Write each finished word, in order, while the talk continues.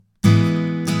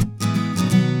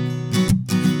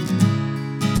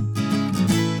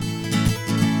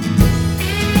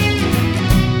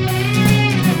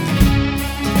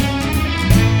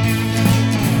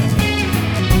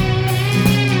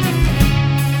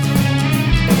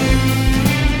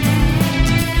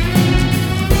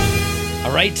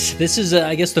right. This is,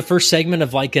 I guess, the first segment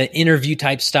of like an interview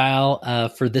type style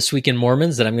for This Week in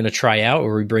Mormons that I'm going to try out,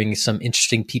 where we bring some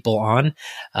interesting people on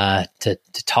to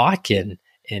talk and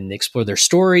explore their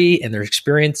story and their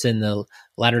experience in the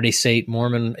Latter-day Saint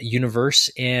Mormon universe.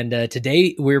 And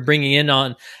today we're bringing in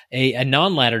on a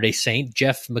non-Latter-day Saint,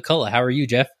 Jeff McCullough. How are you,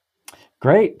 Jeff?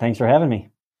 Great. Thanks for having me.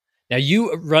 Now,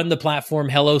 you run the platform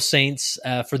Hello Saints.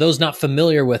 For those not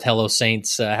familiar with Hello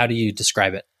Saints, how do you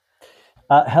describe it?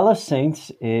 Hello Saints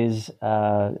is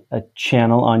a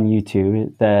channel on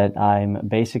YouTube that I'm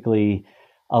basically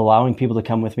allowing people to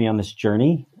come with me on this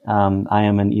journey. I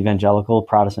am an evangelical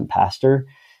Protestant pastor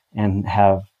and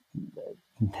have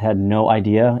had no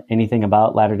idea anything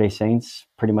about Latter-day Saints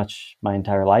pretty much my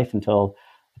entire life until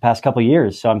the past couple of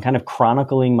years. So I'm kind of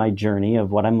chronicling my journey of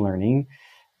what I'm learning.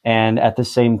 And at the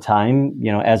same time,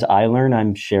 you know, as I learn,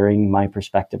 I'm sharing my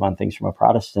perspective on things from a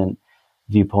Protestant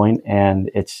viewpoint. And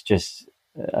it's just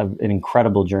an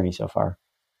incredible journey so far.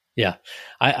 Yeah,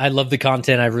 I love the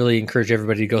content. I really encourage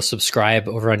everybody to go subscribe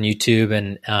over on YouTube.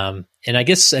 And I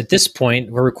guess at this point,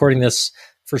 we're recording this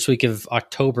first week of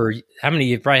October. How many?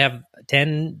 You probably have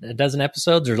a dozen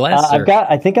episodes or less?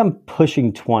 I think I'm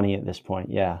pushing 20 at this point.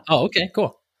 Yeah. Oh, okay,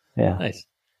 cool. Yeah.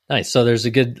 Nice. So there's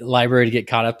a good library to get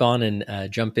caught up on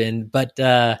and jump in. But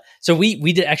so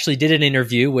we did an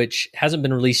interview, which hasn't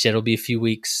been released yet. It'll be a few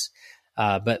weeks.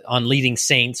 But on leading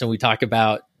saints, and we talk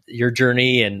about your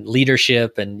journey and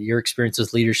leadership and your experience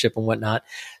with leadership and whatnot.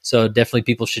 So definitely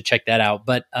people should check that out.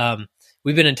 But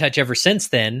we've been in touch ever since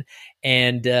then.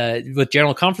 And with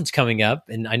General Conference coming up,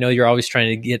 and I know you're always trying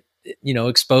to get,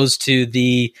 exposed to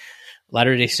the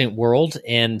Latter-day Saint world.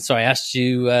 And so I asked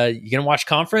you, you going to watch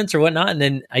conference or whatnot? And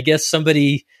then I guess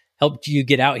somebody helped you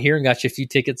get out here and got you a few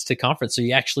tickets to conference. So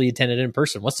you actually attended in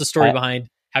person. What's the story behind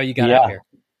how you got out here?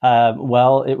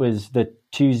 Well, it was the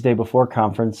Tuesday before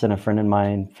conference, and a friend of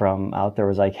mine from out there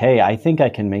was like, "Hey, I think I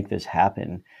can make this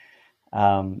happen."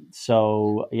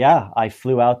 So I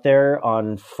flew out there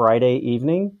on Friday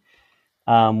evening,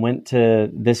 went to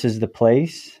This Is the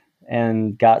Place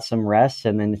and got some rest.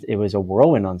 And then it was a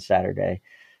whirlwind on Saturday.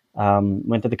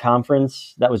 Went to the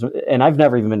conference. And I've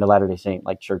never even been to Latter-day Saint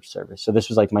like church service. So this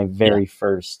was like my very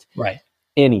first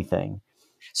anything.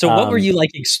 So what were you like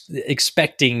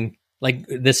expecting like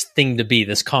this thing to be,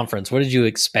 this conference? What did you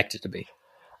expect it to be?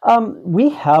 We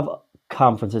have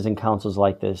conferences and councils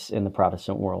like this in the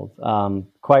Protestant world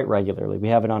quite regularly. We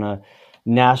have it on a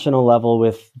national level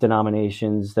with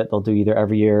denominations that they'll do either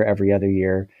every year, every other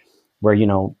year, where,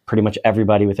 pretty much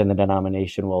everybody within the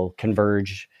denomination will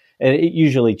converge. And it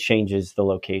usually changes the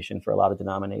location for a lot of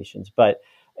denominations, but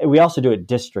we also do it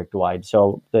district wide.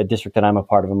 So the district that I'm a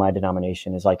part of in my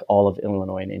denomination is like all of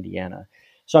Illinois and Indiana.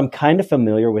 So I'm kind of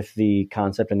familiar with the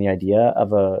concept and the idea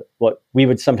of what we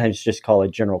would sometimes just call a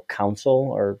general council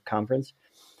or conference.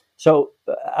 So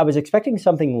I was expecting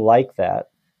something like that,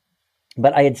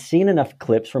 but I had seen enough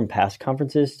clips from past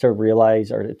conferences to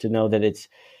realize or to know that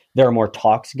there are more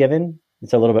talks given.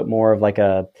 It's a little bit more of like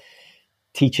a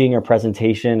teaching or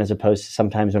presentation, as opposed to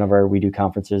sometimes whenever we do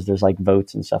conferences, there's like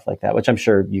votes and stuff like that, which I'm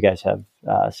sure you guys have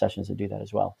sessions that do that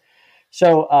as well.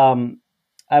 So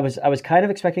I was kind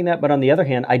of expecting that, but on the other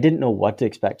hand, I didn't know what to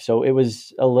expect. So it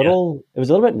was a little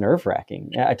bit nerve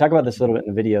wracking. I talk about this a little bit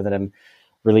in the video that I'm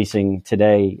releasing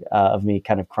today of me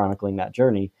kind of chronicling that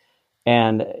journey.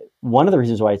 And one of the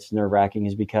reasons why it's nerve wracking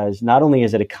is because not only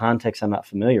is it a context I'm not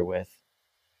familiar with,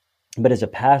 but as a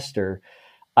pastor,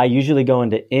 I usually go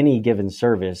into any given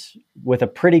service with a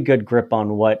pretty good grip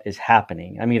on what is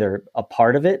happening. I'm either a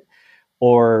part of it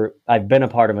or I've been a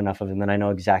part of enough of them that I know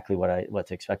exactly what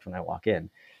to expect when I walk in.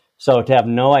 So to have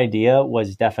no idea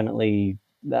was definitely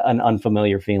an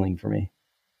unfamiliar feeling for me.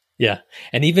 Yeah.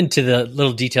 And even to the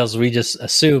little details, we just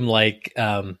assume like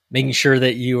making sure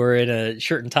that you were in a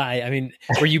shirt and tie. I mean,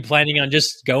 were you planning on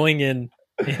just going in?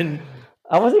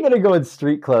 I wasn't going to go in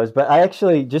street clothes, but I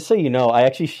actually, just so you know, I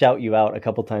actually shout you out a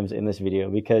couple times in this video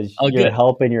because your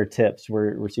help and your tips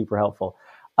were super helpful.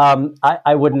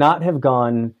 I would not have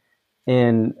gone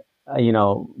in,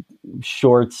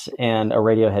 shorts and a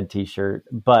Radiohead t-shirt,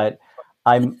 but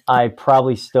I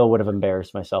probably still would have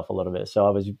embarrassed myself a little bit. So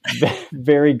I was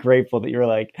very grateful that you were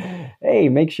like, "Hey,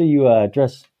 make sure you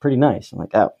dress pretty nice." I'm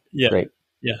like, "Oh, great."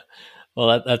 Yeah.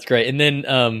 Well, that's great. And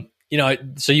then,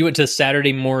 so you went to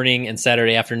Saturday morning and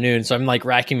Saturday afternoon. So I'm like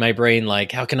racking my brain,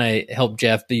 like, how can I help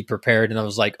Jeff be prepared? And I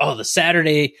was like, the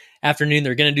Saturday afternoon,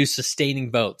 they're going to do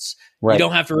sustaining votes. Right. You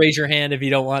don't have to raise your hand if you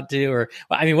don't want to,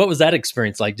 what was that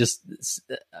experience like? Did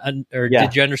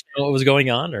you understand what was going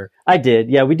on? Or I did.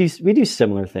 Yeah, we do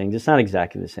similar things. It's not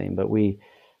exactly the same, but we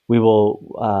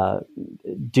will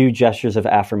do gestures of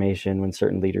affirmation when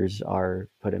certain leaders are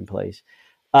put in place.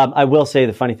 I will say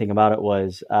the funny thing about it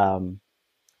was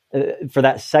for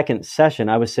that second session,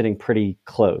 I was sitting pretty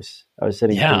close. I was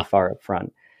sitting pretty far up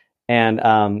front.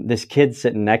 And this kid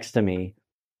sitting next to me,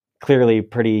 clearly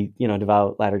pretty,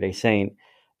 devout Latter-day Saint,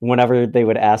 whenever they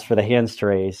would ask for the hands to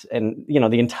raise, and,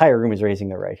 the entire room is raising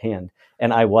their right hand,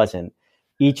 and I wasn't.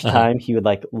 Each time he would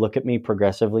like look at me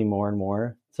progressively more and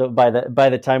more. So by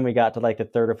the time we got to like the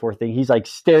third or fourth thing, he's like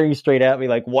staring straight at me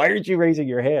like, "Why aren't you raising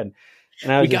your hand?"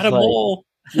 And I was we got a mole.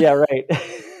 Yeah, right.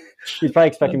 He's probably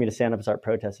expecting me to stand up and start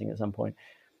protesting at some point.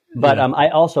 But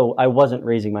I wasn't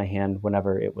raising my hand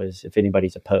whenever if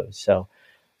anybody's opposed. So,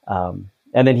 and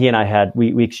then he and I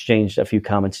we exchanged a few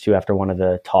comments too after one of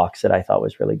the talks that I thought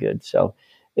was really good. So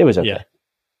it was okay. Yeah.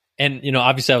 And,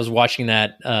 obviously I was watching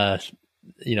that,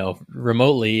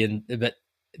 remotely, but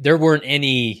there weren't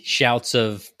any shouts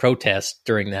of protest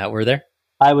during that, were there?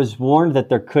 I was warned that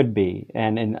there could be.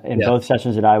 And in both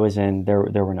sessions that I was in, there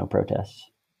were no protests.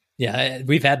 Yeah,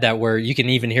 we've had that where you can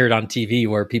even hear it on TV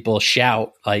where people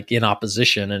shout like in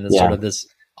opposition, and it's sort of this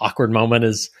awkward moment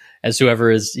as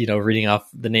whoever is, reading off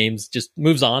the names just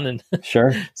moves on. And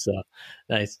sure. So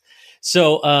nice.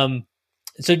 So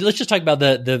let's just talk about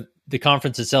the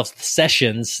conference itself, the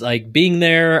sessions, like being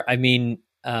there. I mean,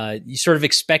 you sort of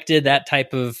expected that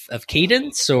type of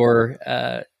cadence, or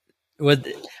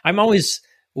I'm always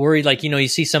worried, like, you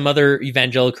see some other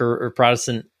evangelical or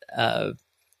Protestant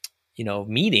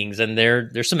meetings, and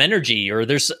there's some energy, or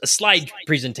there's a slide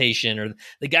presentation, or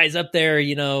the guy's up there,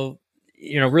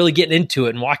 really getting into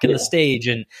it and walking the stage.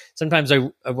 And sometimes I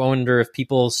wonder if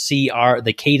people see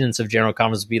the cadence of General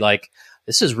Conference be like,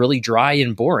 this is really dry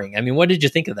and boring. I mean, what did you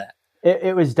think of that?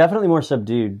 It was definitely more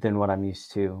subdued than what I'm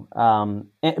used to.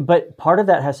 But part of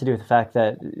that has to do with the fact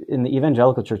that in the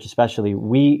evangelical church, especially,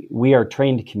 we are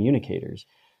trained communicators.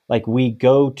 Like, we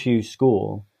go to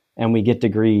school and we get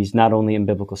degrees not only in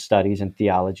biblical studies and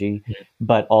theology,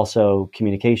 but also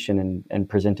communication and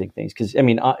presenting things. Because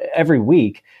every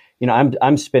week,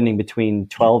 I'm spending between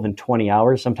 12 and 20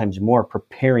 hours, sometimes more,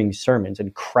 preparing sermons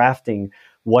and crafting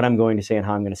what I'm going to say and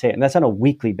how I'm going to say it. And that's on a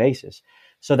weekly basis.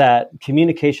 So that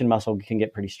communication muscle can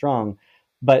get pretty strong.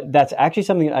 But that's actually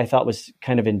something that I thought was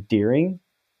kind of endearing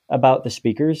about the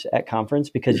speakers at conference,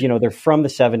 because, they're from the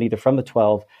 70, they're from the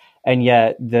 12. And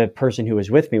yet the person who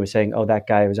was with me was saying, "Oh, that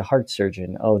guy was a heart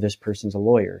surgeon. Oh, this person's a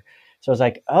lawyer." So I was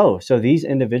like, "Oh, so these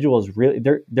individuals really,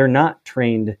 they're not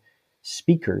trained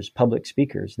speakers, public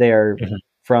speakers. They are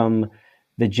from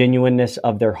the genuineness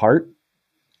of their heart,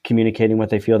 communicating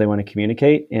what they feel they want to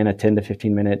communicate in a 10 to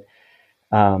 15 minute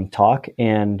talk."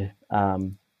 And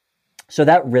so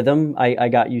that rhythm, I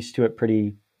got used to it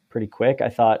pretty quick. I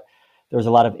thought there was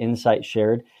a lot of insight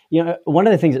shared. One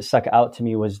of the things that stuck out to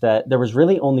me was that there was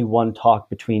really only one talk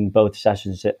between both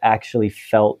sessions that actually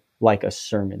felt like a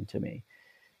sermon to me.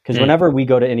 Because whenever we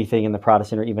go to anything in the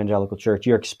Protestant or evangelical church,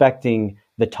 you're expecting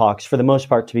the talks, for the most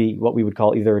part, to be what we would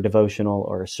call either a devotional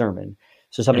or a sermon.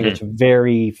 So something that's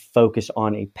very focused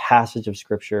on a passage of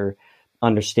Scripture,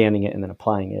 understanding it, and then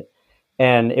applying it.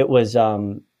 And it was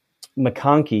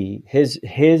McConkie, his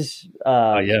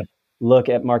look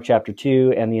at Mark chapter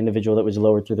 2 and the individual that was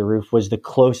lowered through the roof was the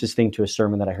closest thing to a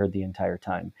sermon that I heard the entire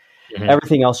time.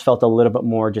 Everything else felt a little bit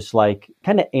more just like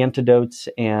kind of antidotes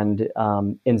and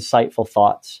insightful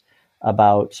thoughts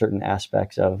about certain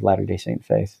aspects of Latter-day Saint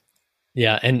faith.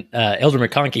 Yeah, and Elder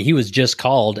McConkie, he was just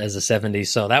called as a 70,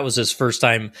 so that was his first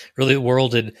time really the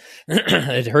world had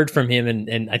heard from him,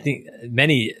 and I think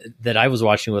many that I was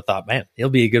watching with thought, man, he'll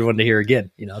be a good one to hear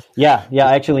again. Yeah.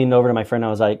 I actually leaned over to my friend. I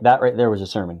was like, that right there was a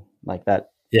sermon like that.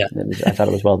 Yeah, I thought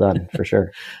it was well done for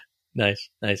sure. Nice.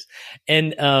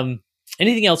 And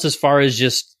anything else as far as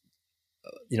just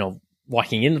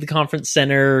walking into the conference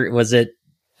center? Was it?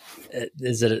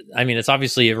 Is it? I mean, it's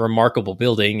obviously a remarkable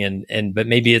building, but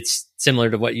maybe it's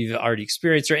similar to what you've already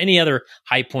experienced, or any other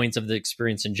high points of the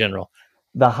experience in general.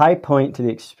 The high point to the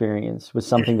experience was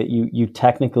something that you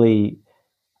technically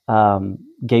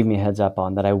gave me a heads up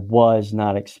on that I was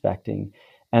not expecting,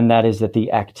 and that is that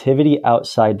the activity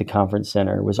outside the conference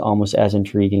center was almost as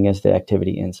intriguing as the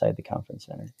activity inside the conference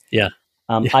center. Yeah.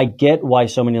 I get why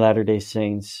so many Latter-day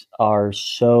Saints are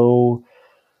so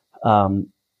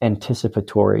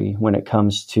anticipatory when it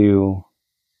comes to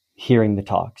hearing the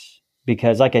talks.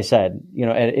 Because like I said,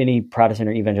 at any Protestant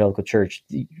or evangelical church,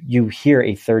 you hear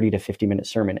a 30 to 50 minute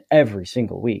sermon every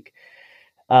single week.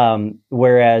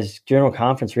 Whereas General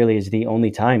Conference really is the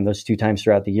only time, those 2 times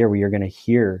throughout the year, where you're going to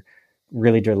hear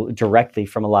really directly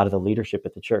from a lot of the leadership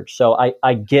at the church. So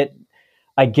I get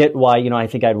why, I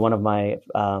think I had one of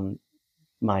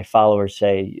my followers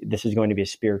say this is going to be a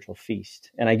spiritual feast.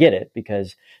 And I get it,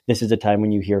 because this is a time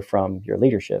when you hear from your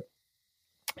leadership.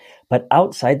 But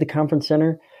outside the conference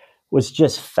center was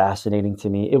just fascinating to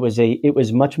me. It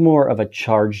was much more of a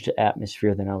charged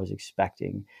atmosphere than I was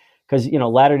expecting. Because,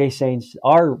 Latter-day Saints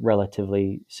are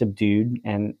relatively subdued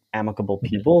and amicable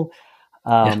people.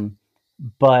 Yeah.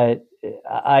 But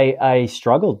I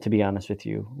struggled, to be honest with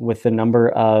you, with the number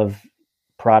of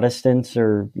Protestants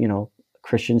or,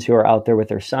 Christians who are out there with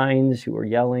their signs, who are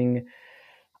yelling.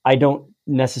 I don't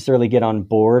necessarily get on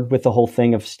board with the whole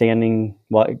thing of standing,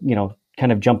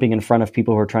 kind of jumping in front of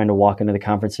people who are trying to walk into the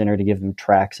conference center to give them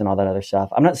tracts and all that other stuff.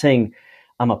 I'm not saying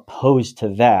I'm opposed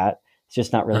to that. It's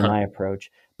just not really my approach.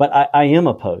 But I am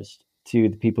opposed to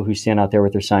the people who stand out there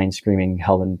with their signs screaming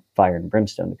hell and fire and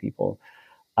brimstone to people.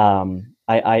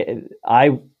 I,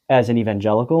 as an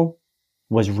evangelical,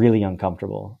 was really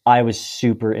uncomfortable. I was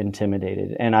super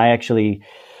intimidated. And I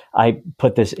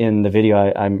put this in the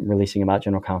video I'm releasing about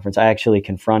General Conference. I actually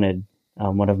confronted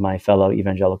one of my fellow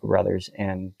evangelical brothers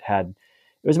and it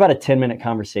was about a 10-minute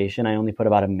conversation. I only put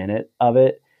about a minute of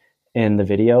it in the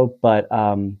video, but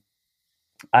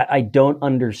I don't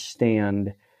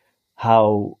understand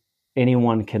how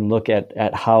anyone can look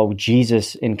at how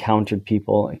Jesus encountered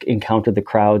people, encountered the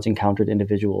crowds, encountered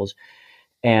individuals,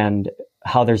 and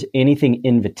how there's anything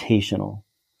invitational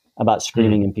about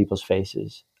screaming in people's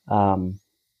faces. There's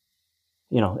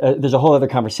a whole other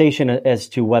conversation as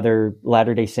to whether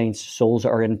Latter-day Saints souls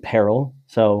are in peril.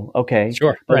 So, okay.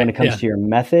 Sure. But when it comes to your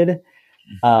method,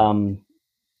 in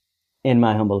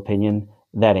my humble opinion,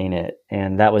 that ain't it.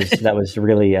 And that was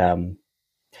really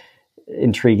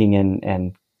intriguing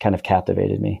and kind of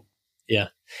captivated me. Yeah.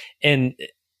 And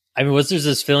I mean, was there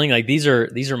this feeling like these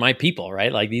are my people,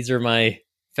 right? Like these are my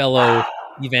fellow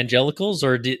evangelicals,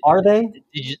 or are they?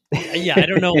 Yeah, I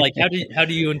don't know. Like, how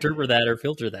do you interpret that or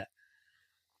filter that?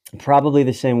 Probably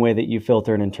the same way that you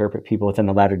filter and interpret people within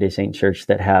the Latter-day Saint Church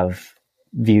that have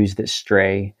views that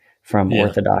stray from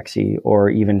orthodoxy, or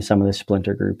even some of the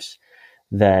splinter groups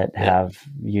that have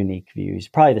unique views.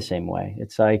 Probably the same way.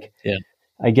 It's like,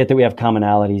 I get that we have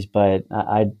commonalities, but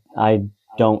I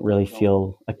don't really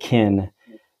feel akin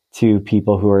to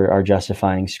people who are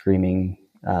justifying screaming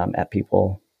at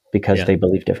people because they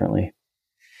believe differently.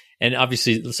 And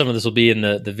obviously some of this will be in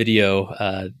the video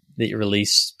that you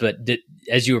released, but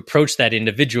as you approached that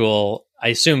individual, I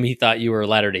assume he thought you were a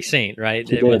Latter-day Saint, right?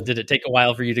 Did it take a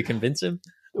while for you to convince him?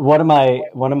 One of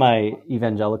my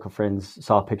evangelical friends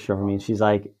saw a picture of me and she's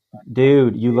like,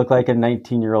 dude, you look like a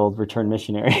 19-year-old returned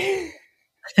missionary.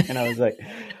 And I was like,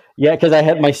 yeah, because I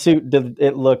had my suit.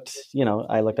 It looked,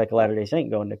 I looked like a Latter-day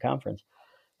Saint going to conference.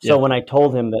 So when I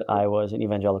told him that I was an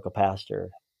evangelical pastor,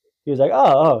 he was like,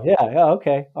 oh, yeah,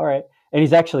 okay, all right. And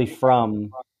he's actually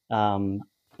from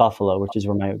Buffalo, which is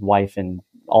where my wife and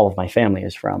all of my family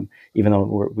is from, even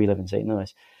though we live in St.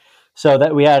 Louis. So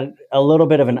that we had a little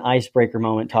bit of an icebreaker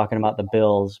moment talking about the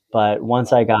Bills. But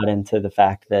once I got into the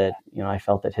fact that, I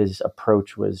felt that his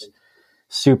approach was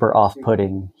super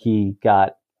off-putting, he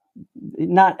got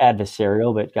not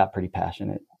adversarial, but got pretty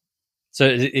passionate. So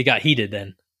it got heated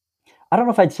then? I don't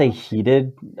know if I'd say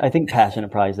heated. I think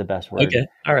passionate probably is the best word. Okay.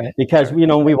 All right. Because,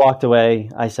 we walked away.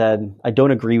 I said, I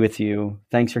don't agree with you.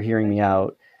 Thanks for hearing me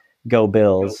out. Go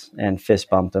Bills, and fist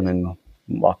bumped them and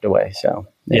walked away. So,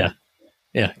 yeah.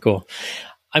 Yeah. Cool.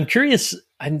 I'm curious.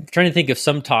 I'm trying to think of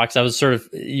some talks. I was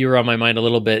you were on my mind a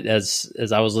little bit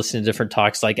as I was listening to different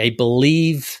talks. Like, I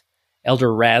believe Elder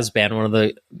Rasband, one of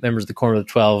the members of the Quorum of the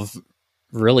 12,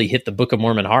 really hit the Book of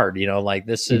Mormon hard. Like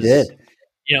this is, he did.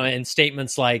 And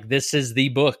statements like this is the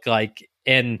book, like,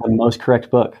 and the most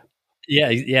correct book.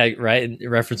 Yeah. Right. And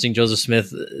referencing Joseph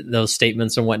Smith, those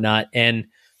statements and whatnot. And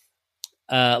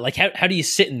like, how do you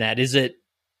sit in that? Is it,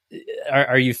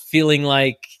 are you feeling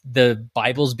like the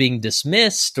Bible's being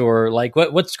dismissed, or like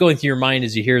what's going through your mind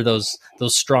as you hear those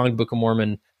strong Book of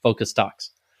Mormon focused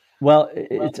talks? Well,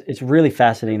 it's really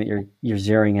fascinating that you're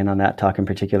zeroing in on that talk in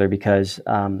particular, because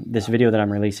this video that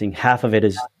I'm releasing, half of it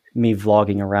is me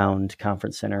vlogging around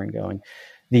Conference Center and going.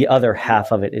 The other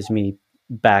half of it is me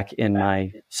back in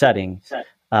my setting,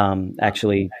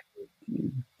 actually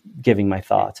giving my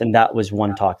thoughts. And that was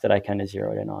one talk that I kind of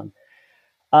zeroed in on.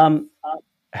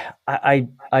 I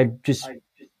just,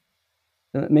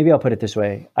 maybe I'll put it this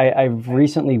way. I've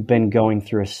recently been going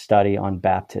through a study on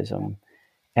baptism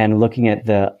and looking at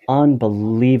the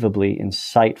unbelievably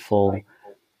insightful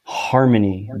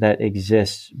harmony that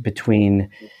exists between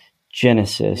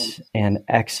Genesis and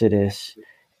Exodus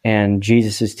and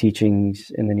Jesus's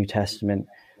teachings in the New Testament,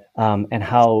 and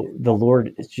how the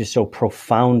Lord just so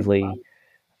profoundly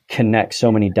connects so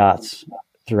many dots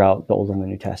throughout the Old and the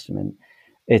New Testament.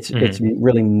 It's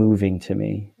really moving to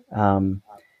me.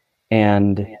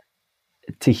 And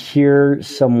to hear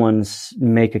someone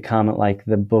make a comment like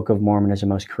the Book of Mormon is the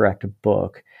most correct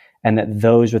book, and that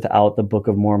those without the Book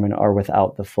of Mormon are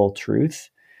without the full truth.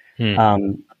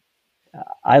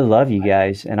 I love you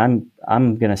guys, and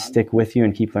I'm going to stick with you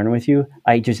and keep learning with you.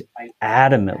 I just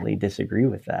adamantly disagree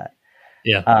with that.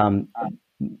 Yeah.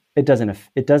 It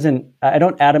doesn't, I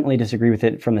don't adamantly disagree with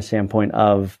it from the standpoint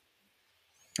of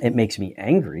it makes me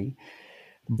angry,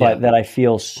 but that I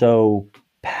feel so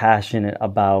passionate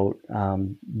about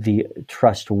the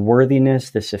trustworthiness,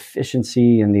 the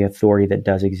sufficiency, and the authority that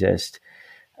does exist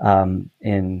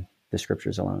in the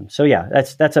scriptures alone. So yeah,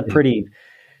 that's a pretty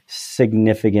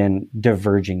significant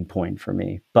diverging point for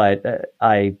me, but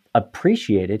I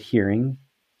appreciated hearing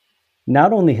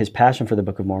not only his passion for the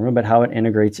Book of Mormon, but how it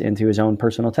integrates into his own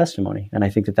personal testimony. And I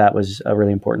think that was a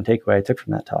really important takeaway I took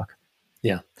from that talk.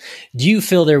 Yeah. Do you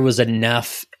feel there was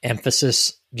enough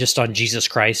emphasis just on Jesus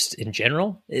Christ in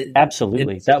general?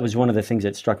 Absolutely. That was one of the things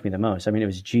that struck me the most. I mean, it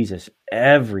was Jesus,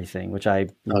 everything, which I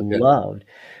loved.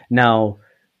 Now,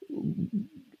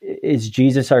 is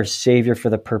Jesus our Savior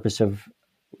for the purpose of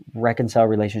reconcile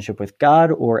relationship with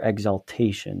God or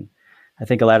exaltation? I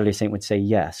think a Latter-day Saint would say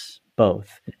yes,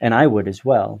 both. And I would as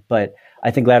well. But I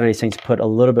think Latter-day Saints put a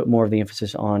little bit more of the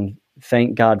emphasis on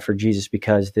thank God for Jesus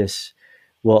because this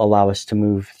will allow us to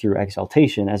move through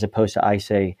exaltation, as opposed to I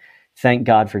say, thank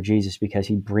God for Jesus because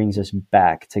he brings us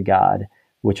back to God,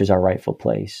 which is our rightful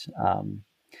place.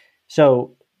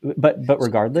 But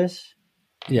regardless,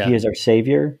 he is our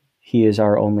Savior. He is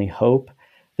our only hope.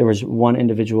 There was one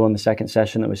individual in the second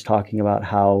session that was talking about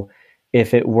how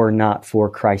if it were not for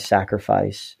Christ's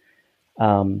sacrifice,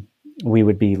 we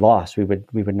would be lost. We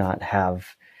would not have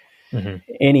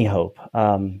any hope.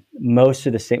 Most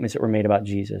of the statements that were made about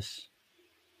Jesus,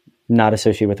 not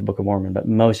associated with the Book of Mormon, but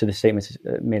most of the statements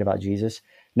made about Jesus,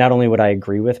 not only would I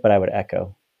agree with, but I would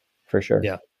echo for sure.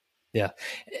 Yeah. Yeah.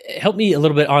 Help me a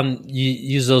little bit on, you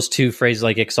use those two phrases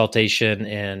like exaltation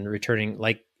and returning.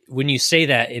 Like when you say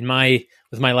that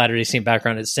with my Latter-day Saint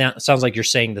background, it sounds like you're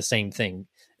saying the same thing.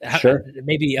 Sure.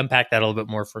 Maybe unpack that a little bit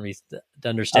more for me to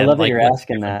understand. I love that you're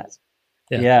asking that.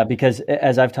 Yeah, because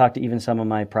as I've talked to even some of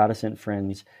my Protestant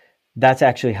friends, that's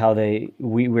actually how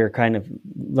we're kind of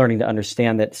learning to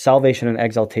understand that salvation and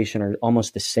exaltation are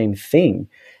almost the same thing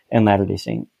in Latter-day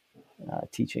Saint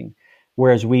teaching,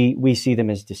 whereas we see them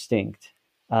as distinct.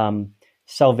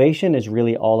 Salvation is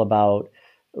really all about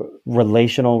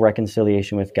relational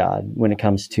reconciliation with God when it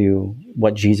comes to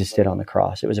what Jesus did on the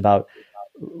cross. It was about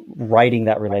righting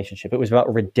that relationship. It was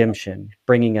about redemption,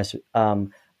 bringing us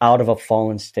out of a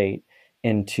fallen state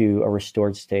into a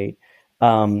restored state.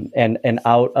 And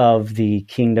out of the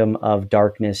kingdom of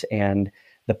darkness and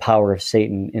the power of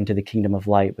Satan into the kingdom of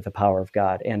light with the power of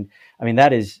God. And I mean,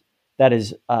 that is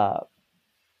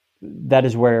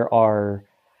where our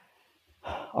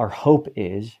hope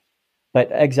is, but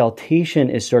exaltation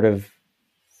is sort of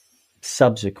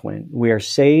subsequent. We are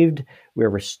saved, we're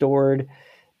restored,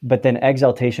 but then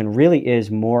exaltation really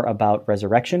is more about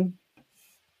resurrection,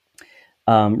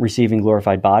 receiving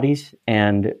glorified bodies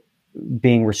and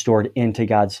being restored into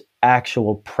God's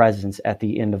actual presence at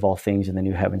the end of all things in the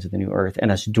new heavens and the new earth,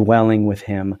 and us dwelling with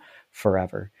him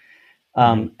forever.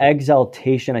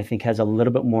 Exaltation, I think, has a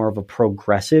little bit more of a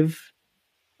progressive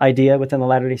idea within the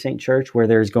Latter-day Saint Church, where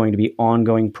there's going to be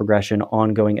ongoing progression,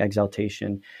 ongoing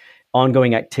exaltation,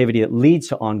 ongoing activity that leads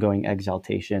to ongoing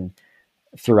exaltation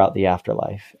throughout the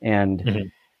afterlife.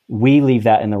 And we leave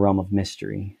that in the realm of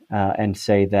mystery and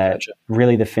say that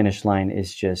really the finish line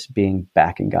is just being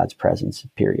back in God's presence,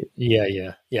 period.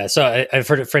 Yeah. So I've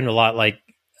heard it framed a lot like,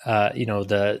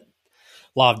 the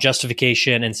law of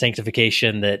justification and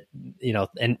sanctification that,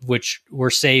 and which we're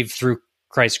saved through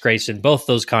Christ's grace in both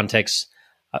those contexts.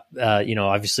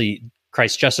 Obviously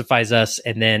Christ justifies us,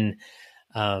 and then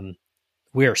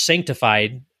we are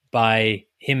sanctified by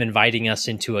him inviting us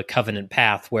into a covenant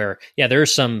path where, there are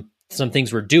some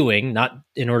things we're doing, not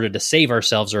in order to save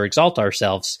ourselves or exalt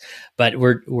ourselves, but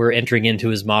we're entering into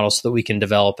his model so that we can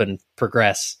develop and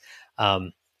progress.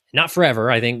 Not forever.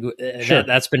 I think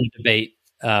that's been a debate.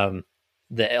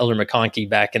 The Elder McConkie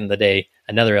back in the day,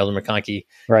 another Elder McConkie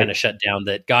kind of shut down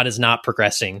that God is not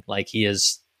progressing, like he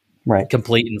is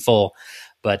complete and full.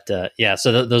 But so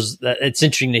it's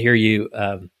interesting to hear you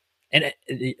and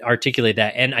articulate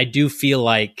that. And I do feel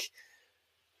like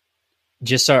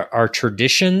just our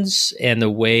traditions and the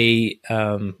way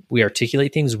we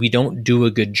articulate things, we don't do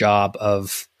a good job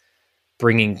of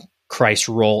bringing Christ's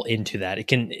role into that. It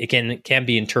can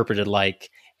be interpreted like,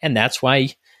 and that's why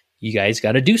you guys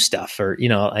got to do stuff, or I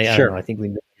don't know. I think we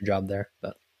did a good job there,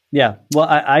 but yeah. Well,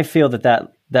 I feel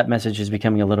that message is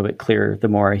becoming a little bit clearer the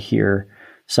more I hear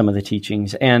some of the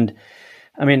teachings, and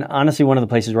I mean, honestly, one of the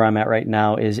places where I'm at right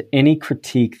now is any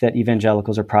critique that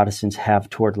evangelicals or Protestants have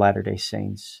toward Latter-day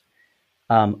Saints.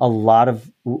 A lot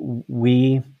of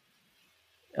we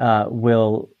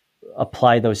will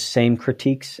apply those same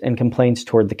critiques and complaints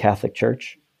toward the Catholic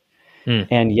Church.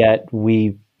 And yet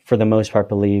we, for the most part,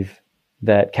 believe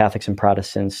that Catholics and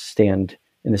Protestants stand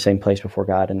in the same place before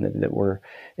God, and that we're,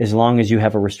 as long as you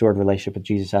have a restored relationship with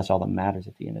Jesus, that's all that matters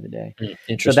at the end of the day.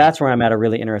 So that's where I'm at a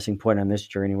really interesting point on this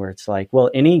journey, where it's like, well,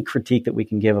 any critique that we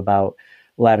can give about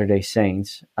Latter-day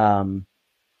Saints,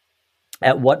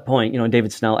 at what point,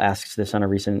 David Snell asks this on a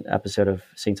recent episode of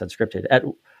Saints Unscripted, at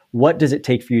what does it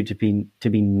take for you to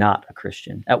be not a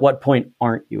Christian? At what point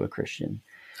aren't you a Christian?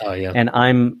 Oh yeah. And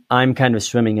I'm kind of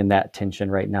swimming in that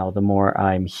tension right now. The more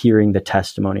I'm hearing the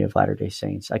testimony of Latter-day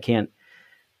Saints, I can't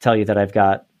tell you that I've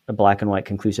got a black and white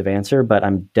conclusive answer, but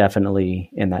I'm definitely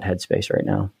in that headspace right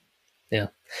now. Yeah.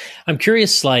 I'm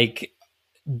curious, like,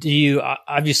 do you,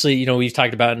 obviously, we've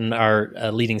talked about in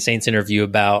our Leading Saints interview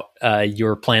about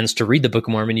your plans to read the Book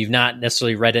of Mormon. You've not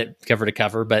necessarily read it cover to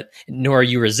cover, but nor are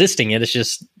you resisting it. It's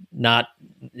just not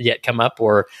yet come up,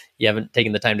 or you haven't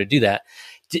taken the time to do that.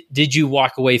 Did you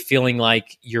walk away feeling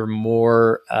like you're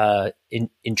more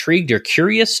intrigued or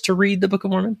curious to read the Book of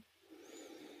Mormon?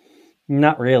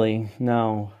 Not really.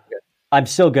 No, I'm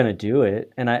still going to do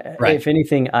it. And if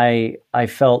anything, I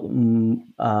felt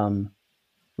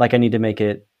like I need to make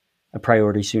it a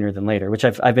priority sooner than later, which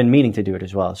I've been meaning to do it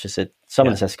as well. It's just that some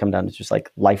of this has to come down to just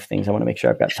like life things. I want to make sure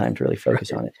I've got time to really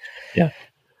focus on it. Yeah.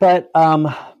 But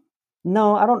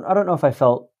no, I don't know if I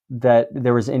felt that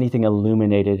there was anything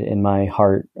illuminated in my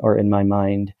heart or in my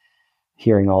mind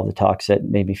hearing all the talks that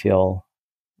made me feel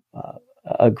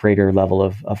a greater level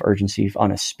of urgency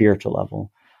on a spiritual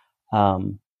level.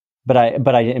 But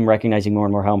I am recognizing more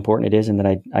and more how important it is, and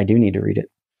that I do need to read it.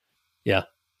 Yeah.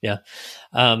 Yeah.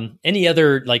 Any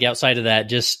other, like, outside of that,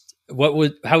 just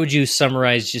how would you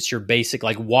summarize just your basic,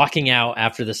 like, walking out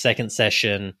after the second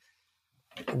session,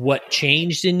 what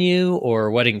changed in you,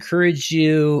 or what encouraged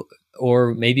you,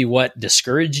 or maybe what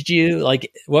discouraged you?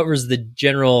 Like, what was the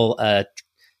general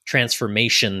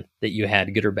transformation that you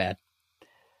had, good or bad?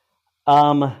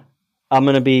 I'm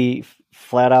going to be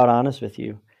flat out honest with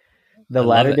you. The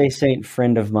Latter-day Saint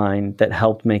friend of mine that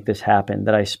helped make this happen,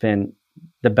 that I spent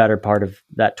the better part of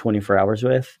that 24 hours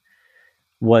with,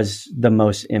 was the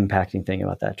most impacting thing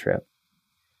about that trip.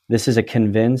 This is a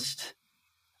convinced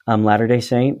Latter-day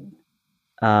Saint,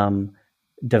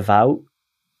 devout.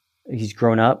 He's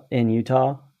grown up in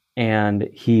Utah, and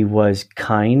he was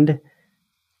kind,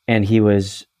 and he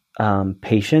was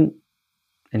patient,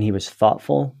 and he was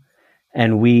thoughtful.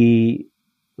 And we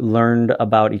learned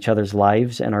about each other's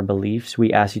lives and our beliefs.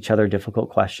 We asked each other difficult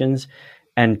questions,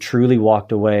 and truly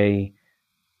walked away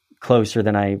closer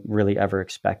than I really ever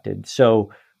expected.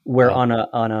 So where on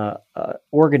a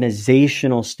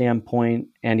organizational standpoint,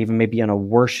 and even maybe on a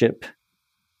worship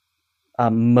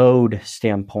mode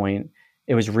standpoint,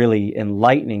 it was really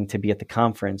enlightening to be at the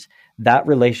conference. That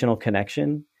relational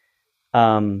connection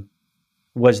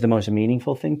was the most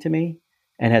meaningful thing to me,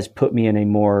 and has put me in a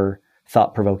more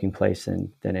thought-provoking place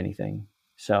than anything.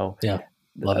 So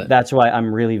love it. That's why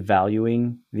I'm really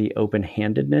valuing the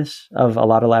open-handedness of a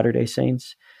lot of Latter-day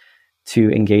Saints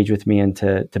to engage with me and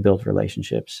to build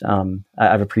relationships.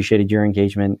 I've appreciated your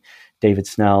engagement, David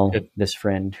Snell, this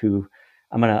friend who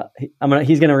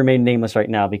he's gonna remain nameless right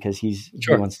now because he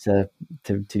wants to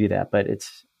do that. But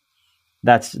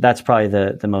that's probably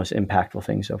the most impactful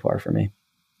thing so far for me.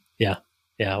 Yeah.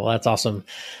 Yeah. Well, that's awesome.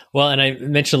 Well, and I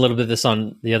mentioned a little bit of this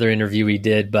on the other interview we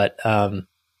did, but,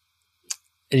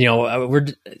 we're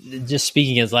just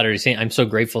speaking as Latter-day Saint. I'm so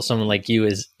grateful someone like you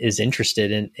is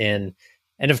interested and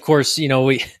of course,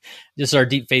 we just our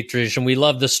deep faith tradition. We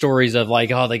love the stories of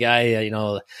like, oh, the guy,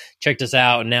 checked us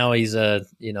out and now he's a,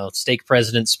 stake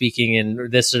president speaking in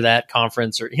this or that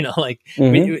conference, or,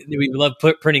 we love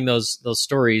printing those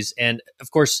stories. And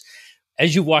of course,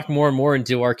 as you walk more and more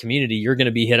into our community, you're going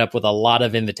to be hit up with a lot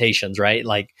of invitations, right?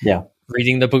 Like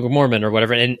reading the Book of Mormon or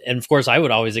whatever. And of course, I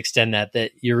would always extend that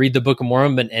you read the Book of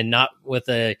Mormon and not with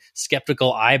a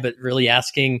skeptical eye, but really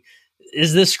asking,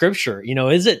 is this scripture?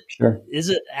 Is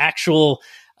it actual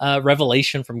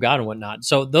revelation from God and whatnot?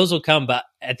 So those will come. But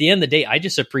at the end of the day, I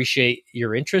just appreciate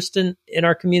your interest in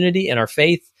our community and our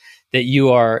faith, that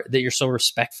you're so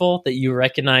respectful, that you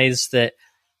recognize that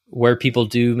where people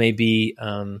do maybe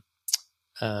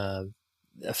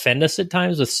offend us at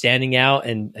times with standing out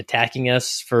and attacking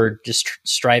us for just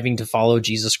striving to follow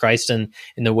Jesus Christ in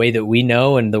the way that we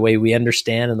know and the way we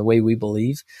understand and the way we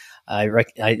believe.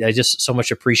 I just so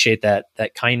much appreciate that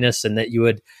kindness, and that you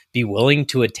would be willing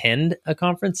to attend a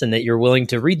conference, and that you're willing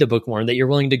to read the book more, and that you're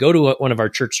willing to go to one of our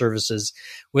church services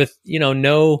with,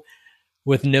 no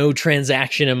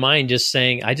transaction in mind, just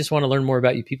saying, I just want to learn more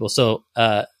about you people. So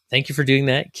thank you for doing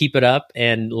that. Keep it up,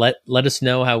 and let us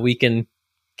know how we can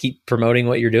keep promoting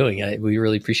what you're doing. We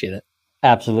really appreciate it.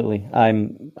 Absolutely.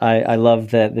 I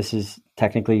love that this is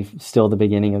technically still the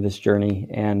beginning of this journey,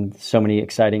 and so many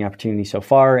exciting opportunities so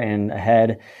far and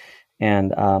ahead.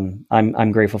 And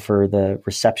I'm grateful for the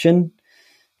reception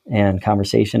and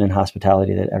conversation and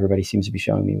hospitality that everybody seems to be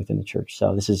showing me within the church.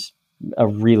 So this is a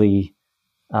really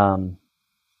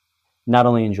not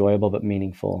only enjoyable but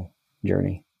meaningful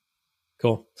journey.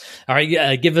 Cool. All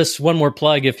right. Give us one more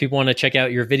plug if people want to check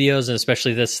out your videos, and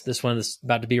especially this one that's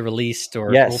about to be released, or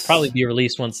will probably be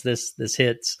released once this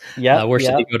hits. Yeah. Where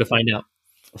should they go to find out?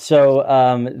 So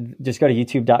just go to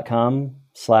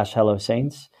youtube.com/Hello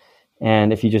Saints.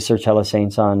 And if you just search Hello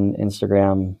Saints on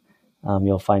Instagram,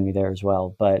 you'll find me there as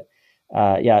well. But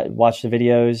watch the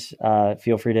videos.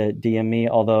 Feel free to DM me.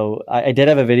 Although I did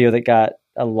have a video that got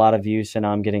a lot of views, so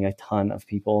now I'm getting a ton of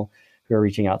people who are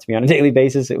reaching out to me on a daily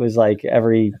basis. It was like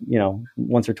every,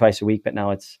 once or twice a week, but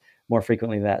now it's more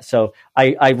frequently than that. So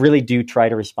I really do try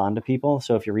to respond to people.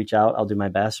 So if you reach out, I'll do my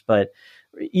best. But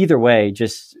either way,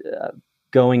 just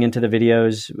going into the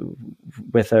videos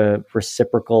with a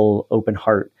reciprocal open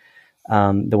heart,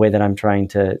 the way that I'm trying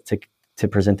to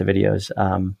present the videos.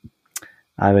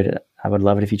 I would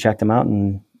love it if you check them out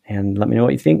and let me know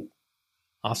what you think.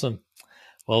 Awesome.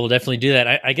 Well, we'll definitely do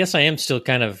that. I guess I am still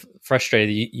kind of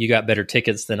frustrated. You got better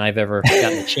tickets than I've ever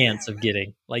gotten the chance of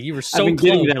getting. Like, you were so I've been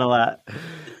close. Getting that a lot.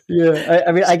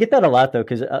 Yeah, I get that a lot though,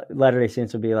 because Latter-day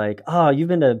Saints will be like, "Oh, you've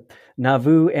been to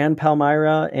Nauvoo and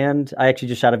Palmyra," and I actually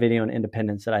just shot a video on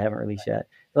Independence that I haven't released yet.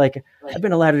 Like, I've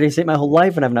been a Latter-day Saint my whole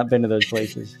life, and I've not been to those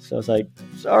places. So it's like,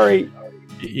 sorry.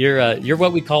 You're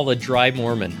what we call a dry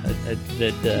Mormon. Is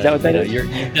that what that is?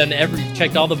 You've done you've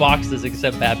checked all the boxes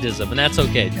except baptism, and that's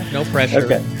okay. No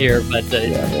pressure here, but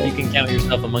you can count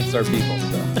yourself amongst our people.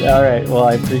 So. All right. Well,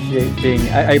 I appreciate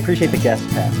the guest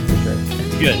pass for sure.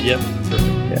 Good. Yep. Perfect.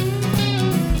 Yeah.